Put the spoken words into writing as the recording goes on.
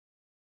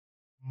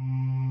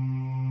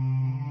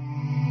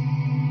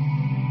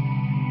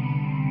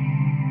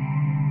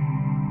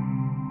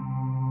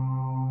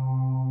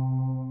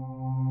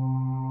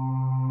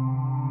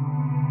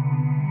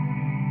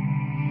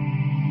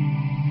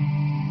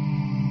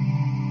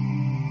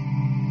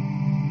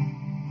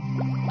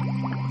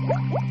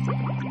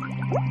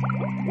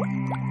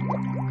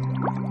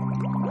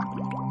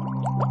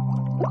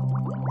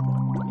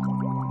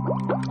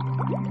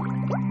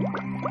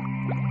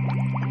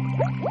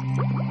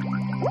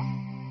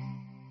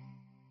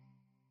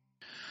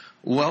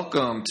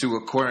Welcome to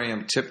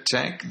Aquarium Tip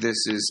Tank. This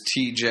is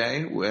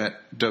TJ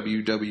at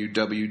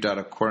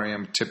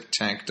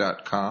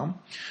www.aquariumtiptank.com.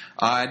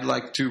 I'd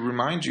like to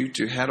remind you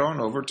to head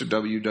on over to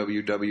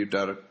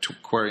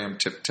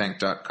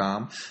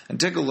www.aquariumtiptank.com and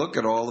take a look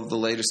at all of the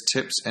latest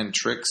tips and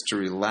tricks to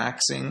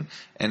relaxing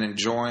and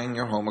enjoying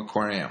your home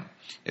aquarium.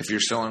 If you're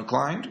so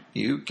inclined,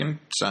 you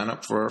can sign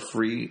up for our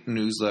free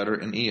newsletter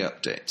and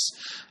e-updates.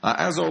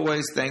 As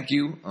always, thank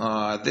you.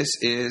 This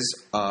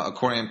is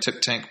Aquarium Tip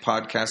Tank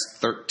Podcast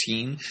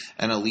 13,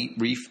 an Elite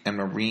Reef and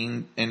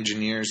Marine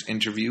Engineers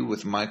interview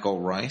with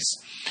Michael Rice.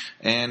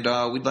 And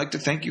we'd like to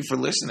thank you for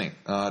listening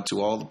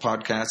to all the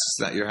podcasts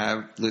that you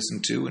have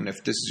listened to. And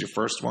if this is your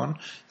first one,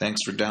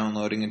 thanks for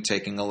downloading and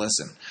taking a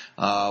listen.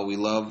 We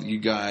love you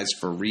guys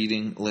for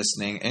reading,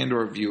 listening, and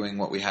or viewing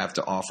what we have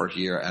to offer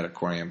here at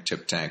Aquarium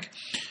Tip Tank.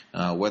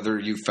 Whether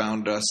you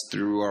found us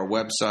through our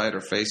website or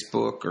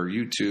Facebook or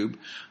YouTube,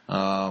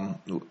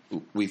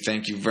 we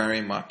thank you very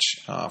much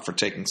for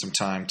taking some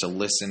time to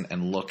listen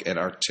and look at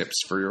our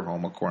tips for your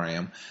home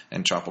aquarium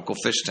and tropical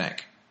fish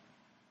tank.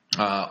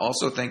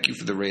 Also, thank you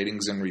for the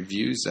ratings and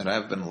reviews that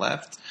have been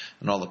left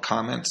and all the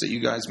comments that you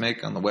guys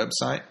make on the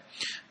website.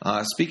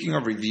 Speaking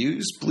of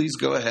reviews, please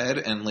go ahead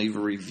and leave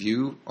a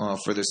review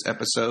for this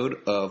episode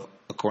of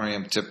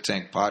Aquarium Tip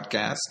Tank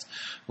Podcast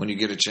when you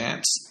get a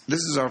chance.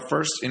 This is our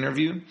first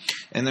interview,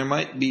 and there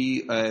might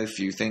be a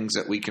few things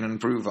that we can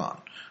improve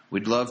on.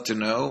 We'd love to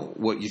know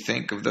what you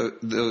think of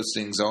those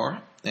things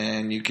are,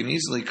 and you can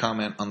easily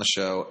comment on the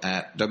show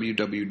at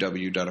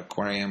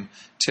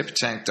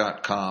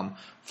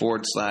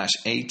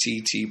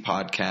www.aquariumtiptank.com/ATT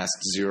podcast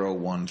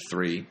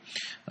 013.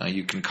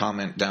 You can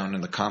comment down in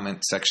the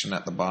comment section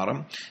at the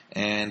bottom,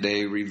 and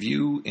a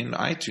review in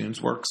iTunes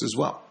works as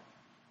well.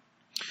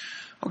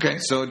 Okay,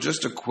 so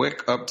just a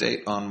quick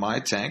update on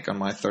my tank, on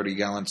my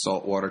 30-gallon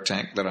saltwater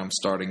tank that I'm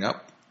starting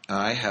up.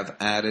 I have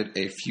added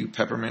a few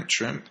peppermint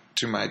shrimp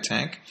to my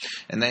tank,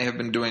 and they have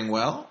been doing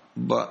well,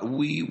 but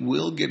we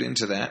will get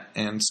into that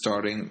and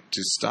starting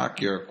to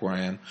stock your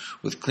aquarium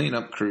with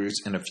cleanup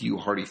crews and a few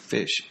hardy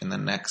fish in the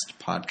next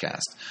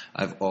podcast.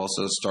 I've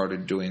also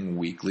started doing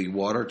weekly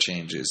water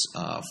changes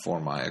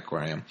for my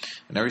aquarium,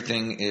 and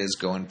everything is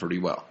going pretty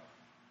well.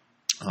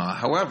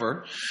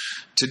 However,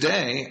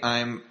 today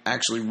I'm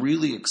actually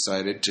really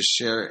excited to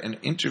share an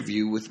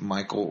interview with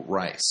Michael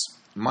Rice.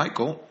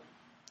 Michael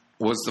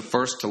was the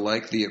first to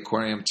like the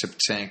Aquarium Tip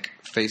Tank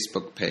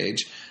Facebook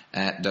page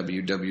at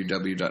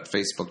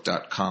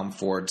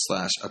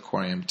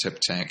www.facebook.com/Aquarium Tip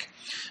Tank.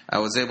 I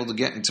was able to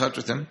get in touch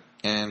with him,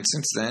 and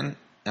since then,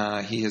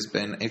 he has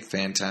been a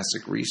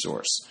fantastic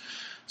resource.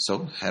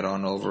 So head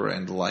on over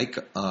and like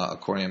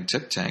Aquarium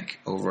Tip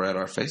Tank over at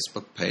our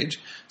Facebook page.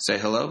 Say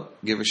hello,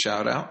 give a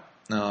shout out.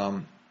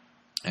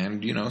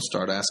 And,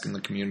 start asking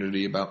the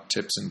community about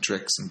tips and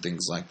tricks and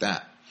things like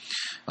that.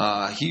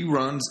 He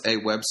runs a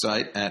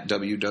website at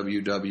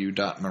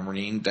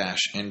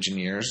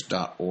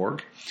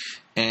www.marine-engineers.org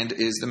and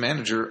is the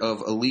manager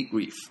of Elite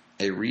Reef,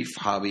 a reef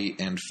hobby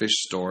and fish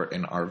store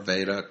in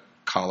Arvada,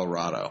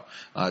 Colorado,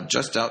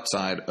 just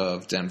outside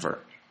of Denver.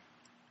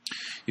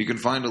 You can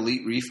find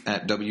Elite Reef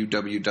at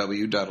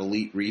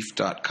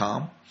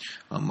www.elitereef.com.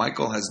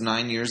 Michael has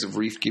 9 years of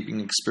reef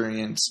keeping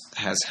experience,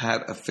 has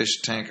had a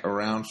fish tank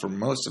around for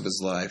most of his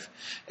life,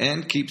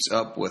 and keeps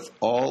up with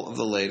all of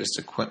the latest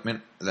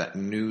equipment that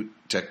new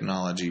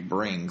technology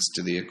brings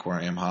to the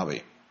aquarium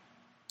hobby.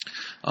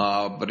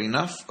 But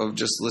enough of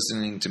just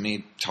listening to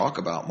me talk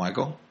about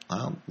Michael.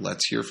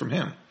 Let's hear from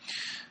him.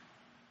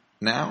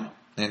 Now,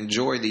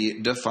 enjoy the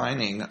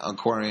defining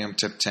Aquarium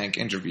Tip Tank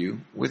interview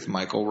with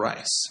Michael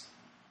Rice.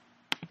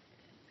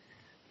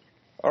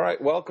 All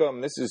right,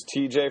 welcome. This is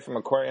TJ from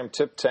Aquarium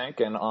Tip Tank,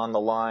 and on the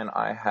line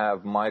I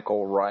have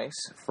Michael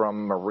Rice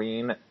from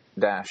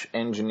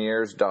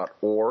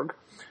marine-engineers.org,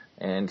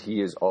 and he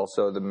is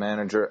also the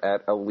manager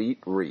at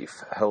Elite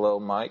Reef. Hello,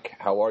 Mike.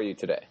 How are you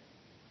today?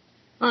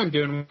 I'm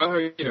doing well. How are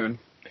you doing?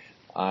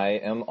 I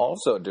am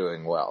also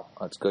doing well.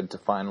 It's good to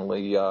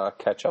finally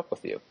catch up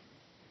with you.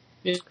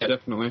 Yeah,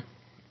 definitely.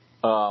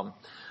 All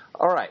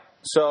right,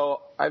 so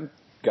I've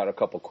got a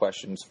couple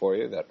questions for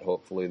you that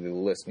hopefully the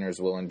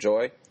listeners will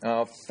enjoy.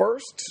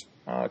 First,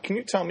 can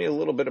you tell me a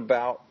little bit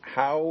about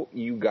how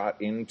you got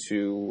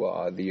into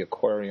the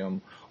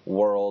aquarium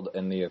world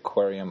and the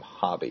aquarium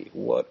hobby?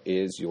 What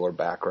is your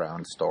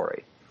background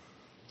story?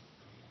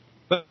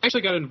 I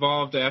actually got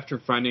involved after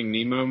Finding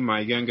Nemo.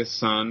 My youngest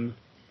son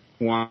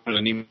wanted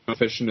a Nemo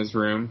fish in his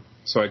room,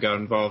 so I got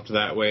involved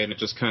that way, and it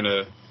just kind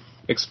of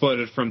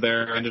exploded from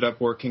there. I ended up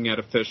working at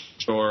a fish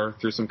store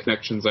through some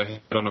connections I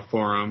had on a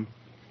forum,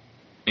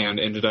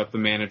 and ended up the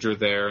manager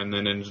there, and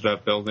then ended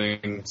up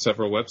building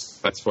several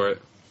websites for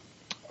it.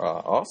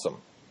 Awesome.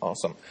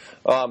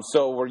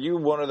 So were you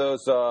one of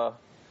those,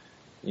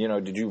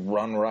 did you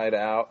run right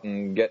out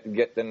and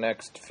get the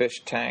next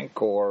fish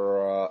tank,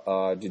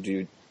 or did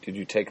you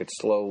you take it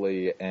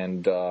slowly?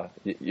 And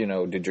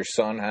did your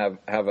son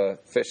have a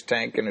fish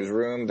tank in his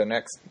room the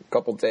next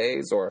couple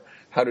days, or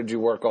how did you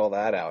work all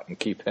that out and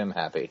keep him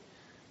happy?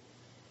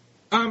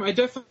 I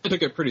definitely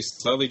took it pretty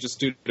slowly, just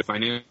due to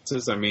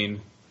finances. I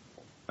mean,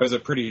 I was a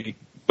pretty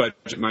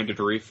budget-minded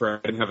reefer.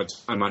 I didn't have a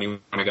ton of money when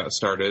I got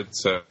started,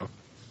 so it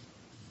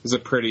was a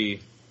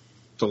pretty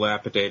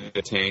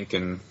dilapidated tank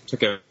and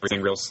took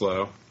everything real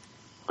slow.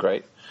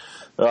 Great.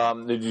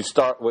 Did you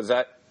start? Was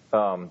that?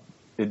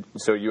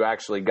 So you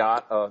actually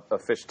got a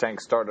fish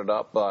tank started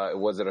up.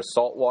 Was it a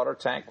saltwater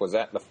tank? Was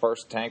that the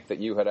first tank that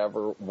you had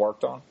ever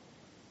worked on?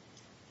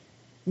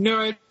 No,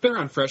 I'd been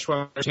around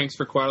freshwater tanks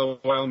for quite a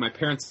while. My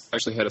parents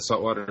actually had a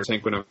saltwater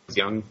tank when I was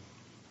young,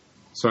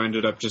 so I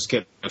ended up just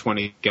getting a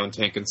 20-gallon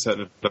tank and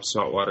setting it up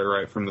saltwater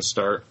right from the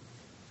start.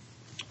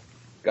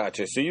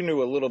 Gotcha. So you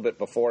knew a little bit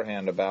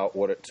beforehand about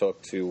what it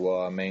took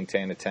to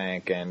maintain a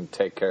tank and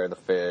take care of the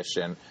fish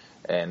and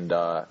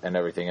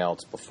everything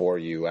else before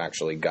you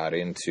actually got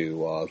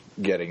into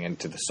getting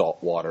into the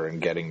salt water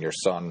and getting your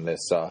son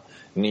this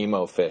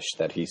Nemo fish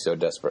that he so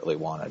desperately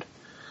wanted.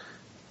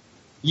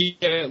 Yeah,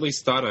 I at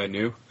least thought I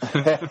knew.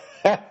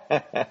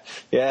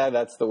 Yeah,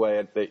 that's the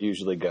way it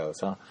usually goes,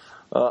 huh?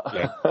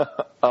 Yeah.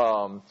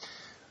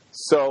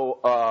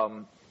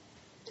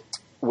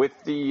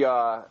 With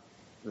the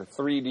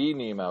 3D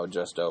Nemo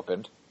just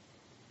opened,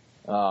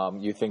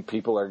 you think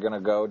people are going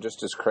to go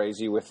just as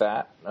crazy with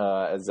that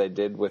as they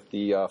did with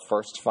the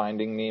first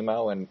Finding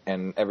Nemo,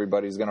 and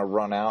everybody's going to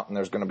run out, and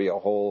there's going to be a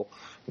whole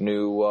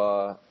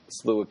new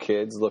slew of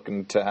kids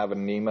looking to have a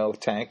Nemo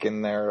tank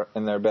in their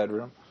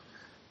bedroom?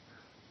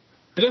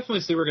 I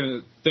definitely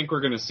think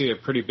we're going to see a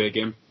pretty big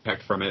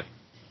impact from it.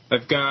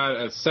 I've got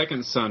a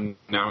second son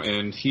now,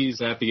 and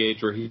he's at the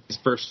age where he's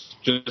first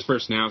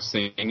now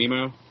seeing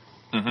Nemo,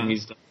 mm-hmm. and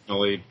he's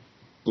definitely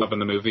loving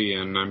the movie,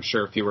 and I'm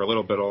sure if he were a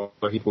little bit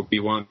older, he would be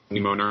wanting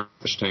Nemo in our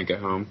fish tank at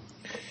home.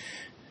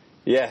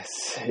 Yes,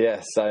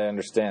 I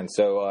understand.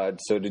 So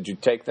did you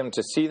take them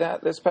to see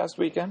that this past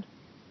weekend?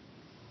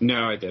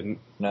 No, I didn't.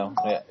 No?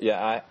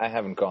 Yeah, I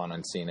haven't gone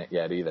and seen it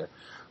yet either.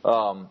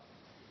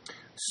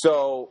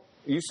 So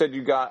you said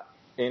you got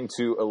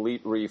into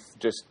Elite Reef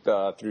just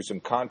through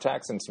some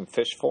contacts and some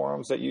fish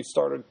forums that you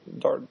started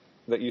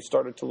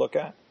to look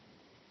at?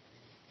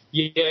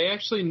 Yeah, I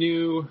actually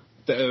knew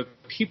the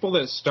people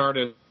that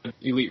started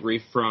Elite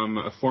Reef from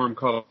a forum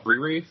called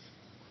Reef,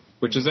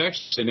 which is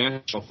actually a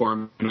national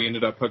forum, and we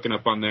ended up hooking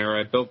up on there.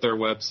 I built their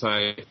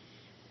website,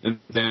 and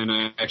then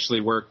I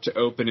actually worked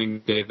opening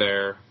day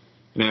there,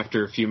 and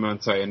after a few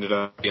months I ended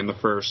up being one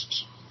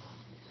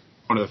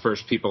of the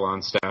first people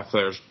on staff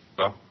there as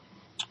well.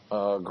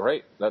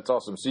 Great. That's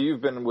awesome. So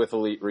you've been with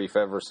Elite Reef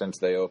ever since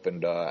they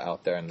opened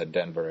out there in the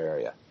Denver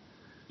area?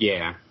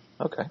 Yeah.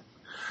 Okay.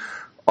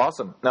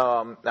 Awesome.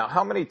 Now,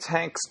 how many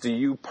tanks do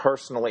you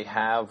personally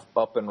have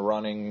up and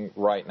running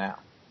right now?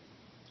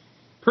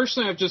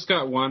 Personally, I've just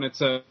got one.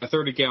 It's a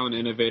 30-gallon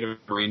innovative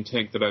marine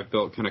tank that I've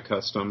built kind of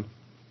custom.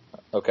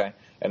 Okay.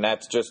 And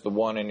that's just the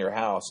one in your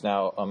house.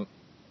 Now,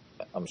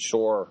 I'm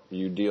sure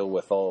you deal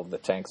with all of the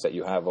tanks that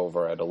you have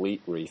over at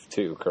Elite Reef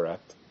too,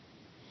 correct?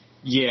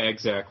 Yeah,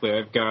 exactly.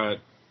 I've got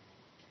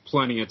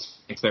plenty of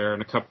tanks there,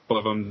 and a couple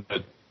of them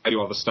that I do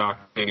all the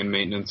stocking and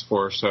maintenance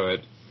for, so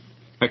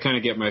I kind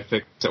of get my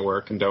fix at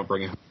work and don't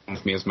bring it home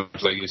with me as much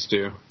as I used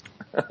to.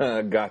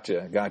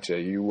 Gotcha.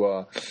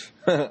 You,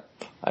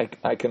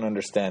 I can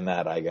understand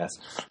that, I guess.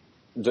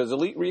 Does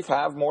Elite Reef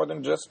have more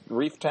than just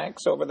reef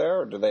tanks over there,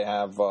 or do they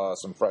have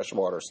some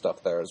freshwater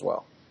stuff there as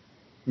well?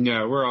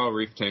 No, we're all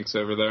reef tanks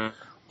over there.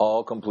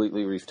 All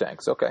completely reef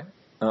tanks, okay.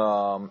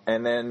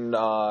 And then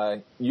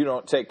you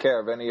don't take care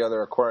of any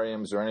other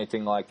aquariums or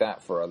anything like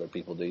that for other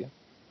people, do you?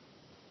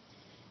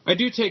 I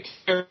do take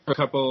care of a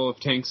couple of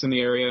tanks in the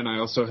area, and I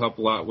also help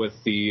a lot with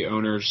the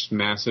owner's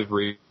massive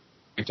reef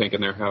tank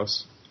in their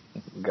house.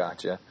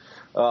 Gotcha.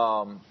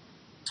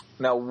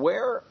 Now,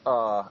 where?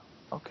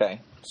 Okay,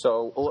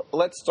 so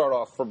let's start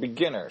off for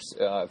beginners.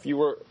 If you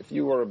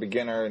were a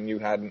beginner and you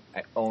hadn't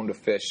owned a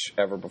fish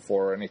ever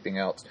before or anything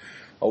else,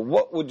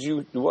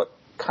 what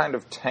kind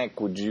of tank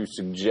would you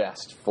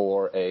suggest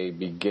for a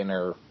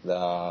beginner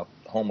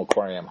home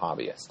aquarium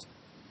hobbyist?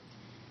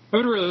 I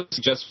would really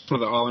suggest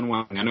one of the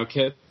all-in-one nano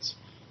kits.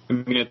 I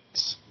mean,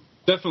 it's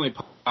definitely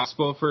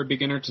possible for a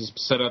beginner to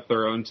set up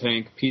their own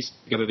tank, piece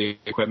together the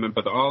equipment,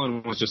 but the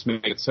all-in-ones just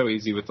make it so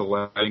easy with the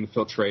lighting,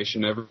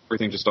 filtration,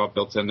 everything just all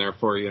built in there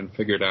for you and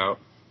figured out.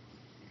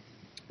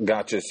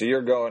 Gotcha. So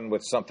you're going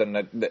with something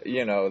that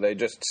they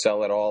just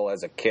sell it all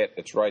as a kit.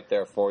 It's right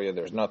there for you.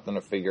 There's nothing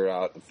to figure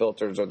out. The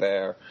filters are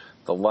there.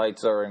 The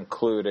lights are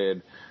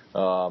included.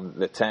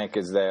 The tank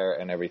is there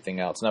and everything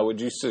else. Now, would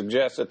you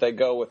suggest that they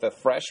go with a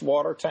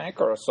freshwater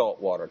tank or a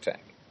saltwater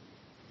tank?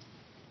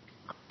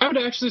 I would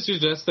actually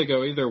suggest they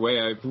go either way.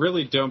 I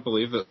really don't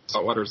believe that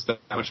saltwater is that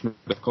much more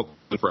difficult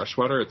than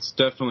freshwater. It's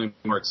definitely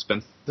more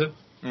expensive,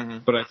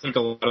 but I think a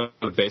lot of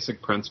the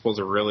basic principles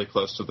are really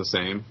close to the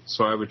same.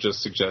 So I would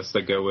just suggest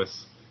they go with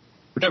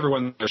whichever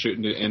one they're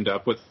shooting to end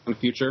up with in the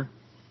future.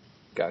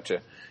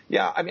 Gotcha.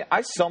 Yeah, I mean,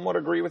 I somewhat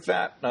agree with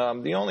that.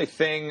 The only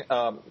thing,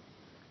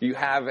 you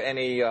have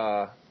any?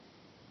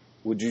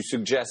 Would you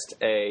suggest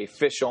a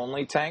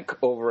fish-only tank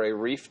over a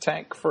reef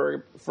tank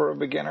for a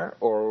beginner,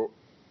 or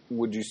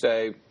would you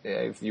say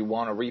if you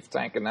want a reef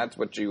tank and that's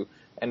what you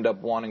end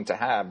up wanting to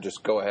have,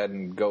 just go ahead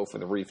and go for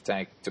the reef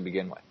tank to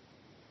begin with?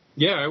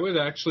 Yeah, I would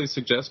actually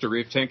suggest a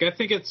reef tank. I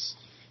think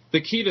the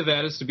key to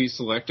that is to be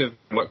selective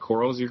in what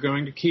corals you're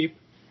going to keep.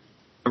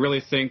 I really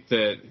think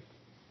that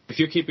if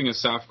you're keeping a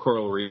soft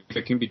coral reef,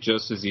 it can be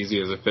just as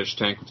easy as a fish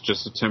tank with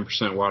just a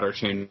 10% water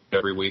change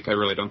every week. I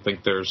really don't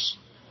think there's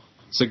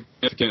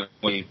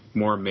significantly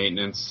more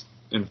maintenance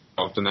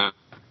involved in that.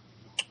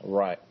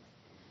 Right.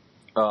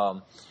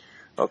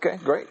 Okay,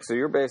 great. So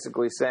you're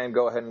basically saying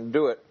go ahead and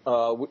do it.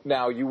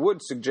 Now, you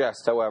would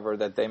suggest, however,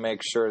 that they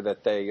make sure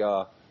that they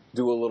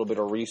do a little bit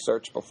of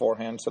research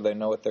beforehand so they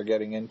know what they're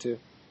getting into?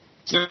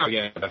 Oh,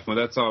 yeah, definitely.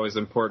 That's always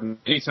important.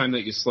 Anytime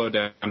that you slow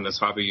down this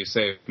hobby, you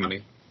save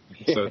money.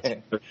 So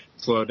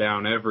slow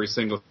down every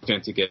single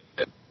chance you get.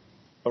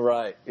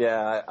 Right.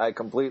 Yeah, I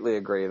completely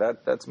agree.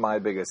 That's my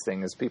biggest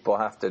thing is people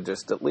have to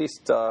just at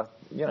least,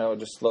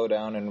 just slow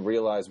down and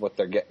realize what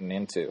they're getting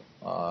into.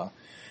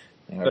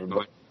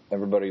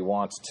 Everybody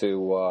wants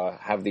to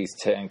have these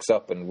tanks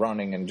up and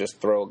running and just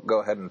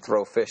go ahead and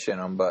throw fish in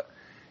them. But,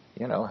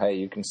 hey,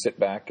 you can sit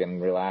back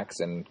and relax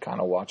and kind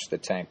of watch the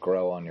tank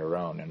grow on your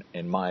own,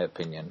 in my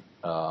opinion.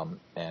 Don't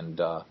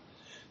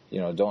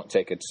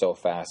take it so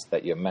fast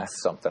that you mess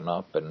something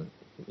up and,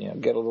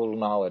 get a little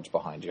knowledge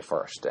behind you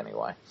first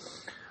anyway.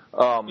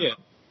 Yeah,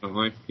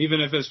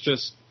 even if it's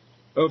just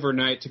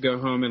overnight to go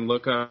home and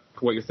look up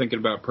what you're thinking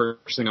about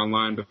purchasing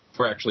online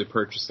before actually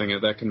purchasing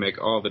it, that can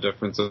make all the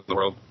difference in the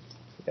world.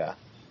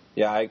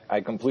 Yeah,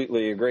 I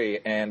completely agree.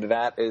 And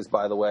that is,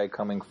 by the way,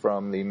 coming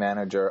from the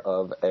manager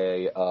of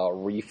a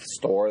reef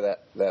store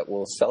that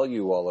will sell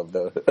you all of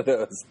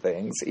those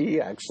things. He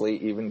actually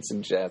even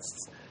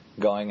suggests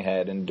going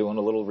ahead and doing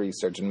a little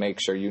research and make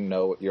sure you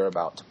know what you're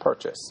about to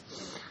purchase.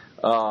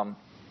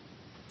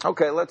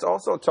 Okay, let's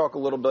also talk a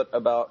little bit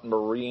about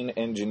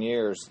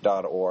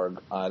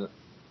marineengineers.org.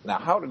 Now,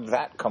 how did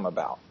that come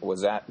about?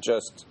 Was that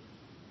just,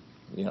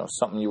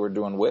 something you were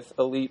doing with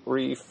Elite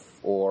Reef,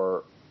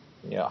 or,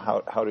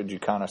 how did you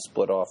kind of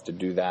split off to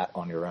do that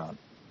on your own?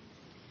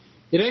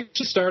 It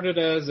actually started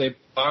as a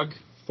blog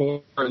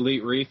for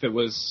Elite Reef. It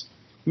was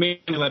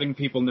mainly letting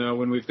people know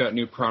when we've got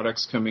new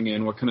products coming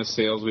in, what kind of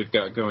sales we've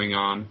got going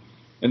on.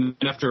 And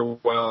then after a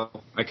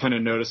while, I kind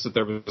of noticed that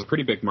there was a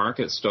pretty big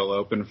market still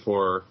open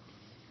for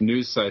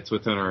news sites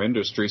within our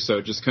industry, so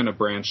it just kind of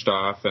branched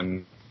off,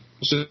 and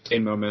it's just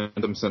gained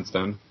momentum since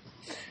then.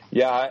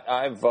 Yeah,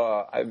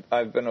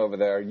 I've been over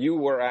there. You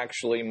were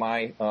actually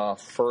my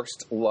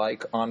first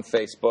like on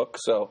Facebook,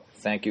 so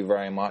thank you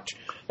very much.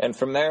 And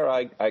from there,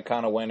 I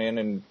kind of went in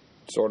and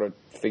sort of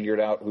figured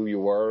out who you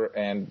were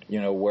and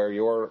where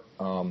your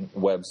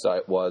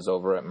website was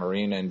over at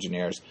Marine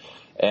Engineers.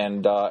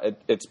 And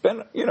it's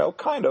been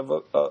kind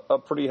of a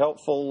pretty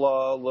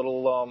helpful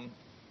little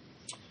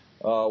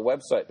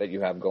website that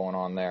you have going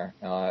on there.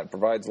 It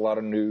provides a lot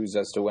of news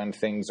as to when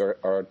things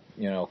are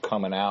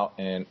coming out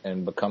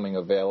and becoming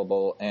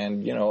available,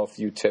 and a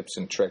few tips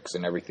and tricks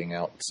and everything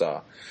else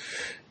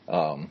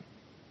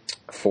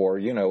for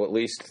at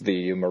least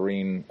the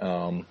marine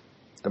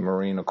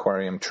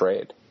aquarium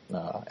trade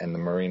and the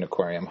marine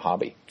aquarium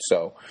hobby.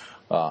 So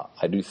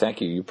I do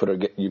thank you. You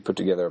put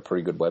together a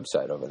pretty good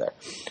website over there.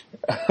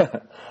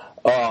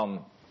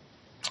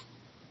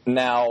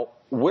 Now,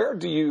 where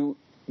do you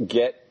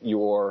get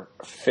your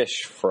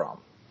fish from?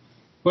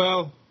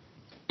 Well,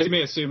 you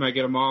may assume I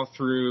get them all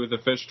through the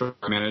fish store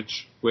I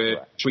manage, which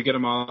we get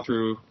them all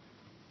through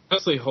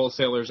mostly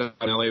wholesalers out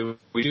in LA.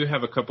 We do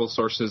have a couple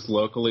sources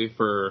locally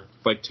for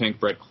like tank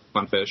bred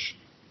clownfish,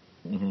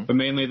 but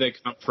mainly they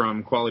come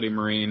from Quality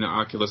Marine,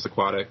 Oculus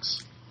Aquatics.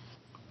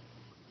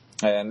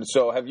 And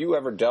so have you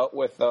ever dealt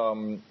with,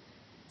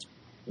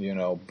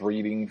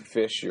 breeding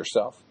fish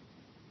yourself?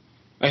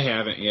 I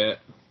haven't yet.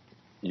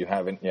 You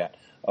haven't yet?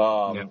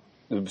 No.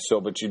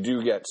 So, but you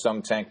do get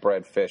some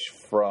tank-bred fish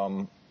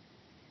from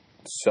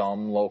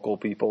some local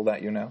people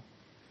that you know?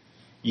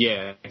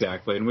 Yeah,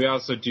 exactly. And we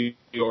also do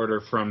order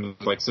from,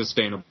 like,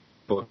 Sustainable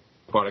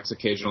Aquatics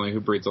occasionally,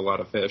 who breeds a lot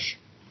of fish.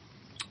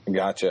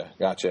 Gotcha.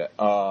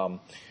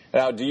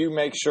 Now, do you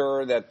make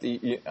sure that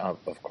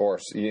of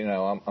course,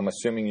 I'm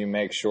assuming you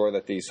make sure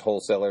that these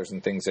wholesalers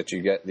and things that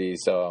you get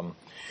these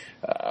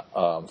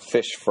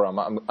fish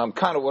from, I'm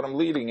kind of, what I'm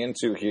leading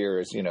into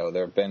here is,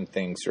 there have been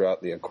things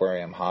throughout the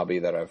aquarium hobby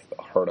that I've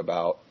heard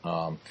about.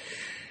 Of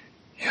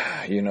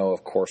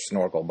course,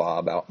 Snorkel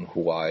Bob out in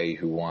Hawaii,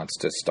 who wants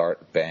to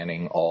start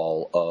banning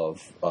all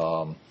of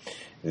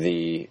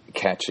the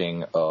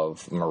catching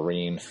of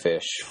marine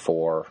fish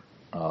for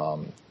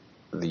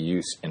the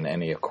use in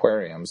any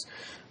aquariums.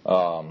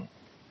 Do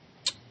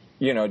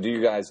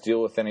you guys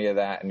deal with any of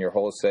that in your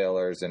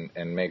wholesalers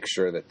and make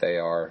sure that they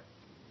are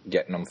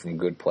getting them from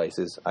good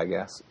places, I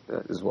guess,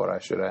 is what I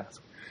should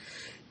ask?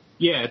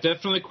 Yeah,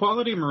 definitely.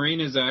 Quality Marine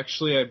is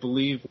actually, I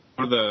believe,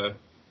 one of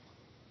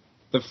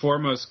the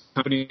foremost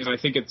companies. I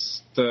think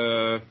it's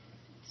the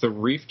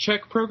Reef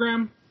Check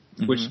program,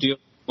 which deals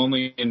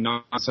only in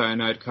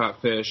non-cyanide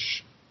caught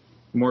fish,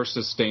 more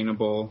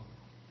sustainable.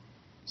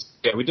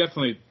 Yeah, we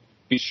definitely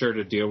be sure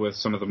to deal with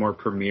some of the more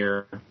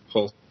premier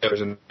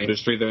wholesalers in the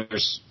industry.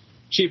 There's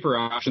cheaper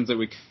options that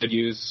we could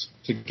use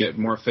to get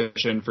more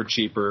fish in for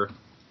cheaper,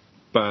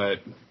 but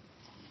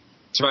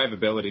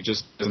survivability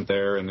just isn't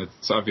there, and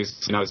it's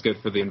obviously not as good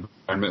for the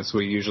environment, so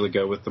we usually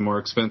go with the more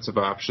expensive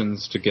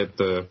options to get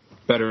the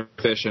better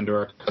fish into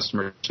our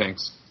customer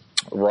tanks.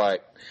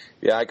 Right.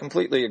 Yeah, I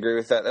completely agree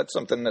with that. That's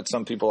something that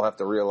some people have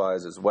to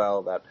realize as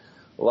well, that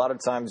a lot of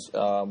times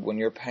when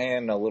you're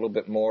paying a little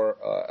bit more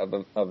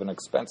of an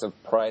expensive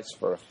price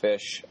for a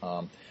fish,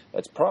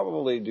 that's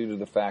probably due to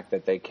the fact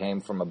that they came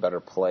from a better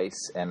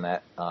place and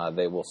that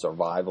they will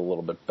survive a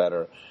little bit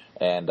better,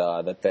 and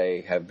that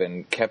they have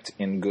been kept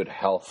in good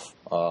health,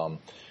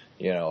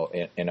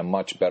 in a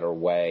much better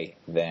way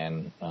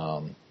than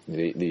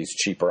these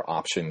cheaper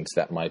options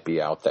that might be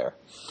out there.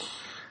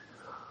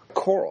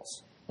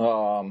 Corals.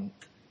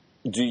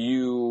 Do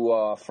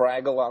you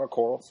frag a lot of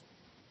corals?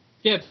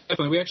 Yeah,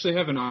 definitely. We actually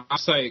have an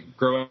off-site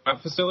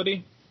grow-out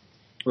facility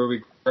where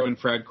we grow and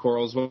frag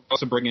corals. We'll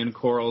also bring in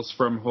corals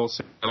from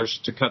wholesalers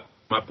to cut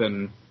them up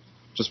and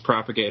just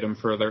propagate them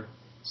further.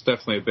 It's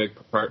definitely a big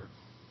part.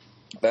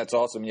 That's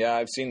awesome. Yeah,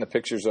 I've seen the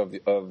pictures of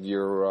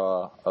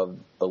your of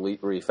Elite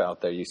Reef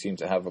out there. You seem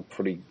to have a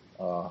pretty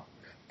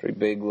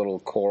big little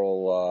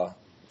coral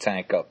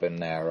tank up in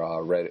there,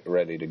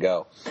 ready to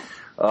go.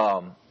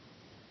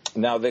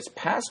 Now, this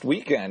past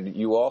weekend,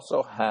 you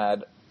also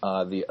had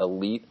the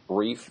Elite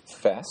Reef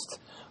Fest,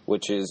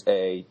 which is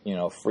a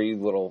free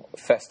little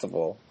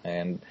festival,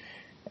 and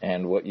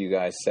what you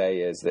guys say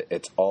is that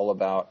it's all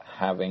about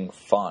having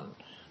fun.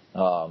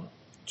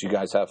 Did you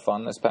guys have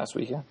fun this past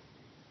weekend?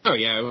 Oh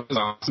yeah, it was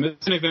awesome.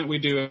 It's an event we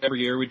do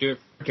every year. We do it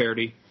for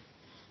charity.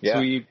 Yeah.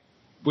 So we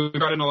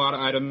brought in a lot of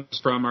items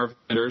from our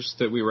vendors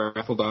that we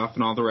raffled off,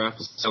 and all the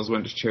raffle sales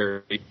went to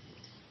charity.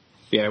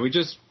 Yeah, we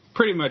just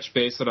pretty much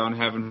base it on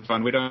having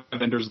fun. We don't have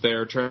vendors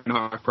there trying to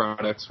hawk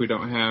products. We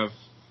don't have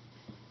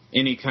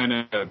any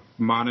kind of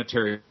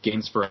monetary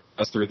gains for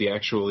us through the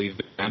actual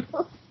event.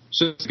 It's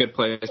just a good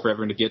place for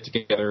everyone to get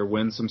together,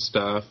 win some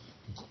stuff,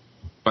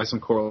 buy some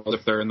corals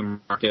if they're in the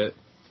market.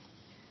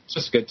 It's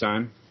just a good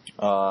time.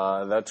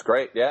 That's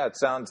great. Yeah, it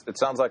sounds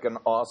like an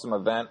awesome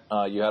event.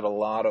 You had a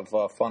lot of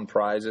fun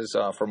prizes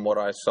from what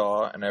I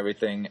saw and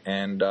everything.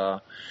 And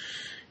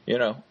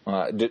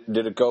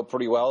did it go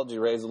pretty well? Did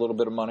you raise a little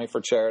bit of money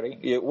for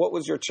charity? What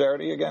was your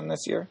charity again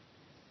this year?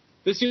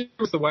 This year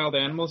was the Wild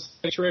Animals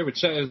Sanctuary,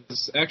 which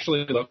is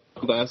actually local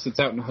to us. It's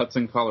out in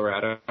Hudson,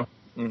 Colorado.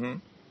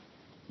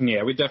 Mm-hmm.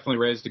 Yeah, we definitely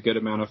raised a good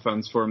amount of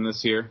funds for them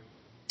this year,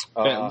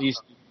 at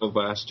least equal to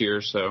last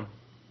year. So,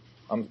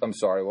 I'm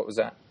sorry. What was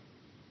that?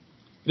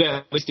 Yeah,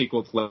 at least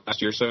equal to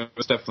last year. So it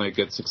was definitely a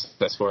good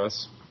success for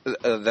us.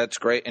 That's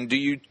great. And do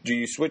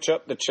you switch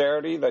up the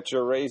charity that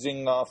you're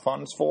raising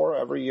funds for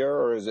every year,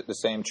 or is it the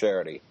same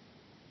charity?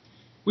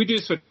 We do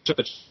switch up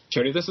the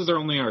charity. This is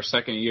only our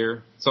second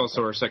year. It's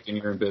also our second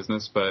year in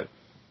business, but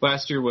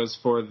last year was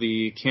for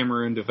the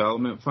Cameroon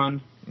Development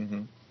Fund,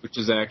 mm-hmm. which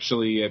is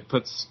actually, it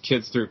puts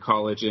kids through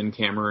college in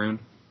Cameroon.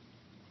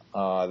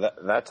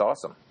 That's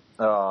awesome.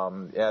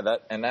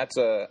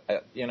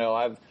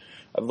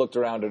 I've looked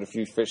around at a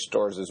few fish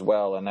stores as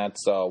well, and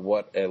that's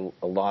what a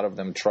lot of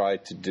them try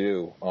to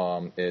do,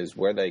 is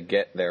where they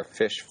get their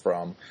fish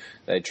from.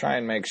 They try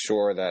and make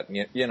sure that,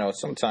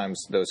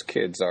 sometimes those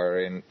kids are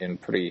in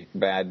pretty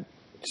bad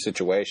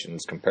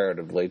situations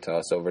comparatively to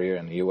us over here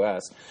in the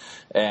U.S.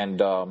 And,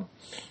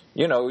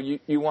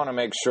 you want to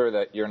make sure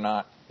that you're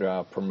not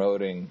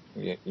promoting,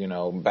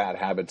 bad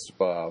habits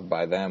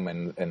by them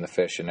and the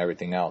fish and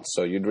everything else.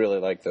 So you'd really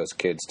like those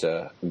kids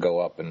to go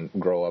up and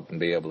grow up and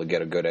be able to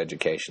get a good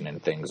education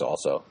and things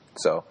also.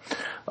 So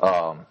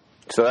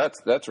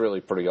that's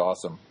really pretty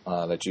awesome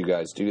that you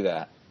guys do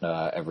that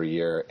every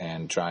year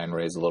and try and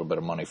raise a little bit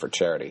of money for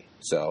charity.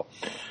 So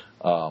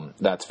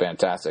that's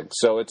fantastic.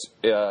 So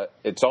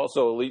it's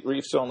also Elite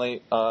Reef's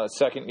only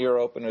second year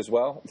open as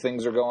well.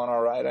 Things are going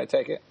all right, I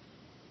take it?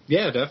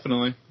 Yeah,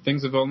 definitely.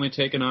 Things have only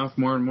taken off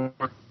more and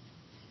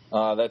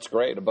more. That's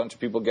great. A bunch of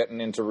people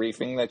getting into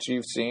reefing that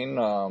you've seen.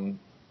 Oh,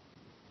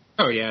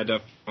 yeah,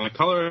 definitely.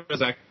 Colorado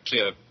is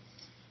actually a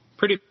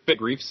pretty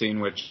big reef scene,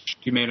 which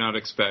you may not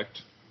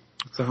expect.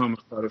 It's a home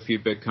of quite a few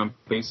big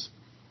companies.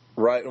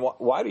 Right.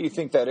 Why do you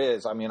think that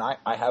is? I mean,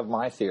 I have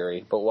my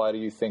theory, but why do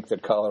you think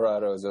that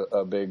Colorado is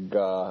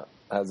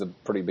has a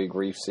pretty big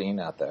reef scene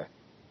out there?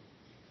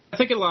 I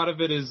think a lot of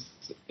it is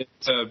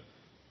it's a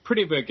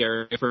pretty big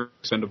area for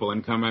expendable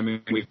income. I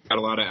mean, we've got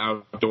a lot of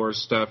outdoor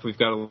stuff. We've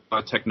got a lot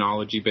of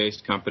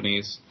technology-based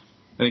companies.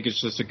 I think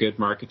it's just a good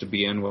market to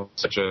be in with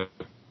such a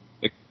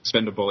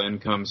expendable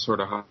income sort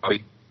of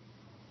hobby.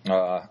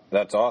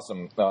 That's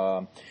awesome.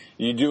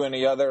 You do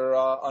any other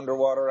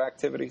underwater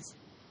activities?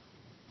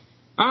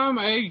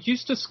 I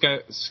used to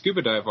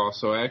scuba dive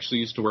also. I actually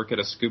used to work at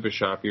a scuba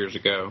shop years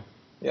ago.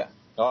 Yeah,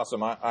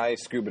 awesome. I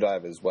scuba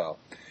dive as well.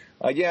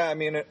 Yeah, I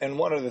mean, and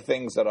one of the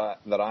things that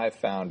I've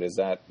found is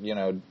that,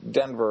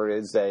 Denver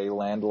is a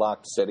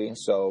landlocked city.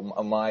 So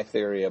my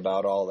theory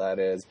about all that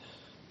is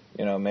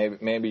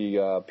maybe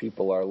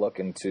people are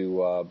looking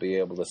to be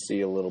able to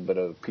see a little bit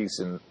of piece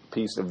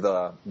of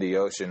the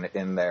ocean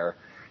in their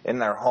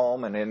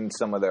home and in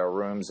some of their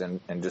rooms,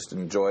 and just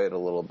enjoy it a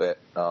little bit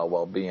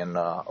while being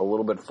a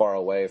little bit far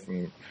away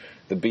from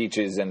the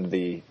beaches and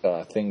the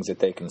things that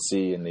they can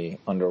see in the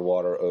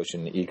underwater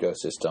ocean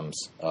ecosystems.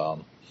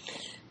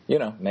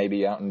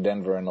 Maybe out in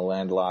Denver in a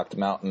landlocked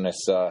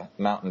mountainous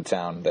mountain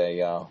town,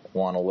 they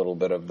want a little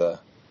bit of the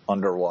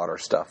underwater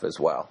stuff as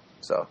well.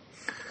 So,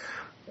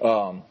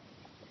 all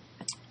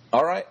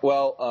right.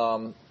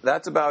 Well,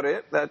 that's about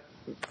it. That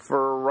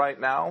for right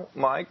now,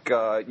 Mike.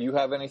 You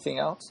have anything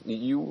else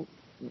you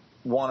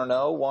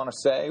want to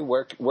say?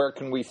 Where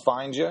can we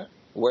find you?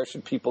 Where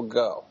should people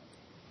go?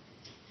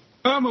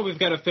 Well, we've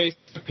got a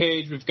Facebook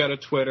page. We've got a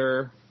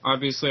Twitter.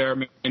 Obviously, our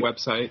main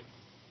website.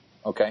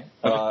 Okay.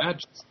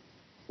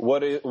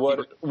 What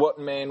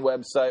main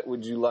website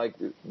would you like?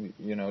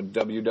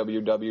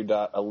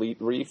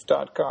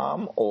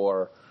 www.elitereef.com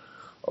or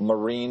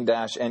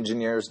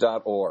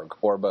marine-engineers.org,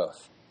 or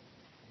both?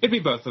 It'd be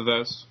both of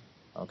those.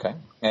 Okay.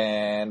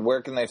 And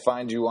where can they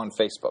find you on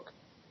Facebook?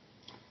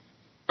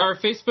 Our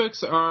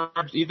Facebooks are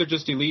either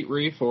just Elite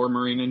Reef or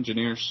Marine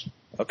Engineers.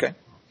 Okay.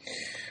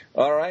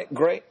 All right,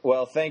 great.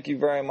 Well, thank you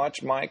very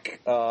much, Mike.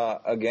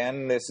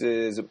 Again, this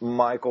is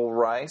Michael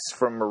Rice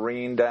from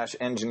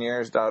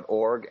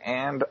marine-engineers.org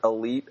and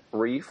Elite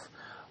Reef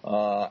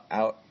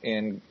out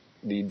in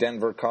the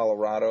Denver,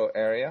 Colorado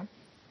area.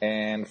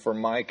 And for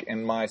Mike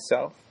and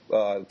myself,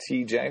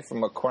 TJ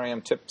from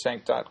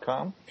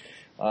aquariumtiptank.com.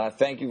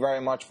 Thank you very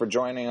much for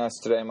joining us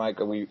today, Mike.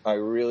 I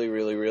really,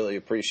 really, really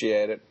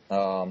appreciate it.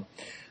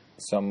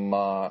 Some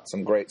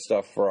great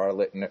stuff for our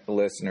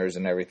listeners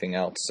and everything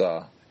else.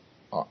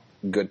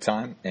 Good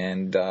time,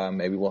 and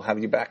maybe we'll have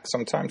you back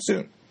sometime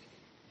soon.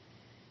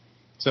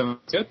 Sounds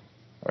good.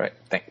 All right,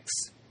 thanks.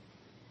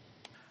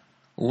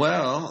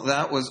 Well,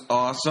 that was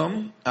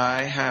awesome.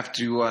 I have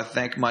to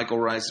thank Michael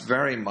Rice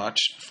very much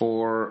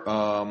for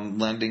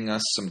lending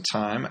us some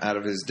time out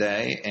of his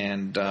day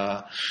and,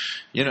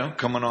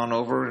 coming on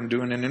over and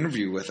doing an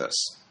interview with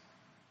us.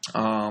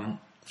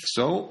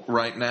 So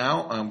right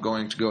now, I'm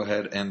going to go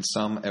ahead and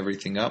sum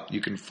everything up. You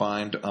can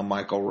find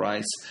Michael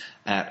Rice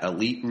at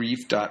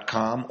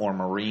elitereef.com or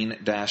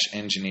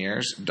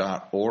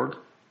marine-engineers.org.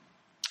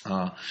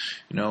 A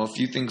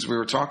few things we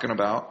were talking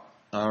about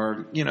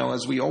are,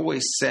 as we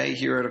always say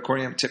here at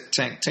Aquarium Tip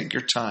Tank, take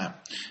your time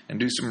and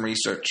do some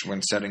research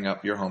when setting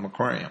up your home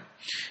aquarium.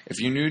 If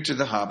you're new to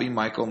the hobby,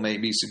 Michael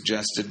maybe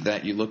suggested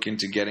that you look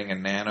into getting a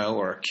nano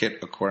or a kit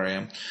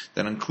aquarium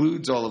that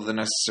includes all of the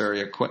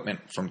necessary equipment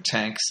from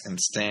tanks and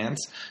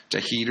stands to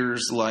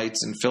heaters,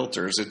 lights, and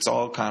filters. It's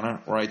all kind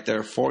of right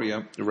there for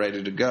you,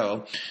 ready to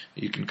go.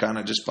 You can kind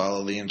of just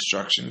follow the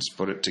instructions,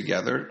 put it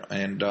together,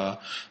 and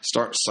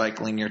start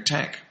cycling your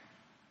tank.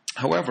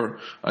 However,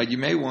 you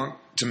may want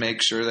to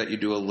make sure that you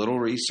do a little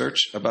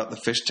research about the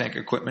fish tank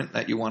equipment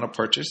that you want to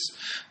purchase.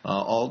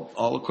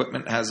 All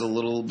equipment has a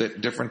little bit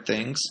different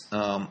things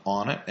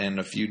on it and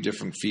a few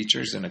different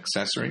features and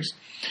accessories.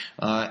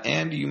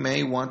 And you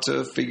may want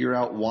to figure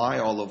out why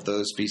all of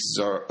those pieces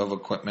of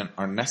equipment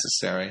are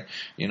necessary.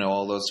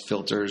 All those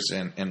filters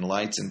and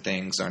lights and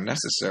things are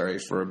necessary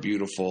for a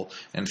beautiful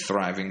and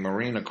thriving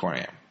marine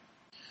aquarium.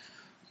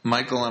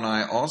 Michael and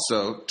I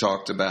also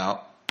talked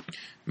about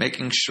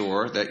making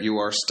sure that you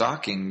are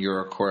stocking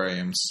your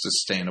aquariums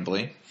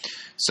sustainably.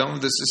 Some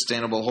of the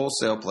sustainable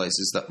wholesale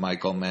places that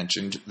Michael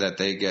mentioned that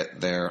they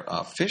get their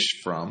fish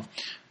from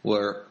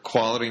were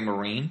Quality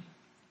Marine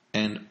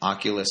and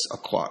Oculus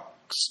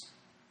Aquatics.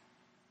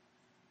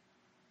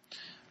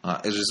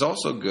 It is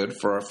also good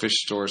for our fish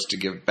stores to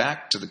give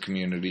back to the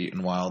community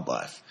and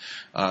wildlife.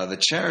 The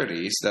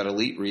charities that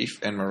Elite Reef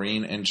and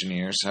Marine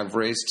Engineers have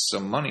raised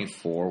some money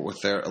for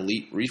with their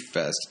Elite Reef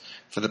Fest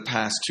for the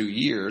past 2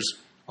 years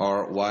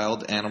are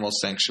Wild Animal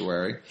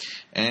Sanctuary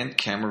and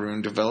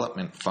Cameroon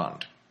Development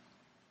Fund.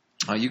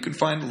 You can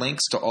find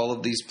links to all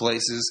of these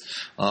places,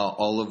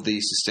 all of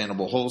the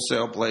sustainable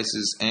wholesale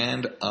places,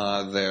 and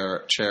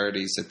their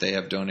charities that they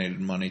have donated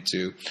money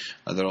to.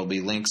 There will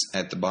be links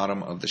at the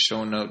bottom of the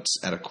show notes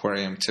at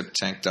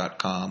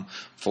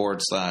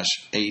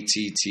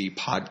aquariumtiptank.com/ATT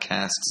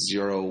podcast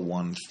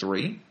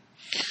 013.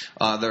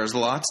 There's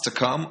lots to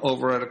come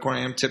over at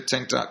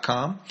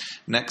aquariumtiptank.com.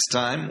 Next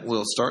time,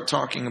 we'll start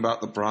talking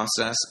about the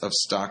process of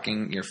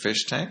stocking your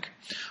fish tank.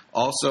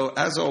 Also,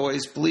 as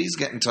always, please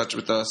get in touch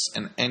with us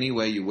in any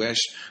way you wish.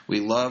 We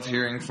love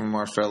hearing from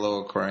our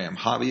fellow aquarium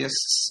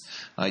hobbyists.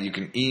 You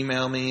can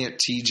email me at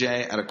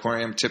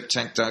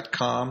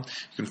tj@aquariumtiptank.com.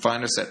 You can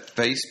find us at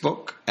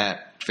Facebook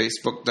at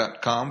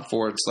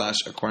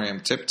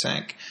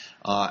facebook.com/aquariumtiptank.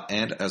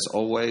 And as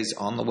always,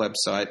 on the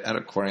website at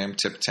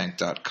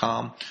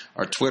aquariumtiptank.com.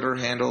 Our Twitter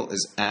handle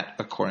is at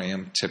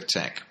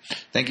aquariumtiptank.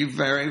 Thank you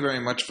very, very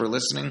much for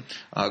listening.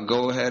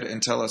 Go ahead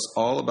and tell us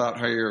all about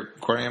how your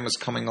aquarium is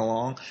coming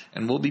along,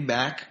 and we'll be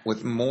back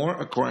with more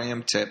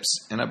aquarium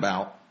tips in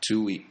about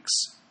 2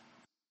 weeks.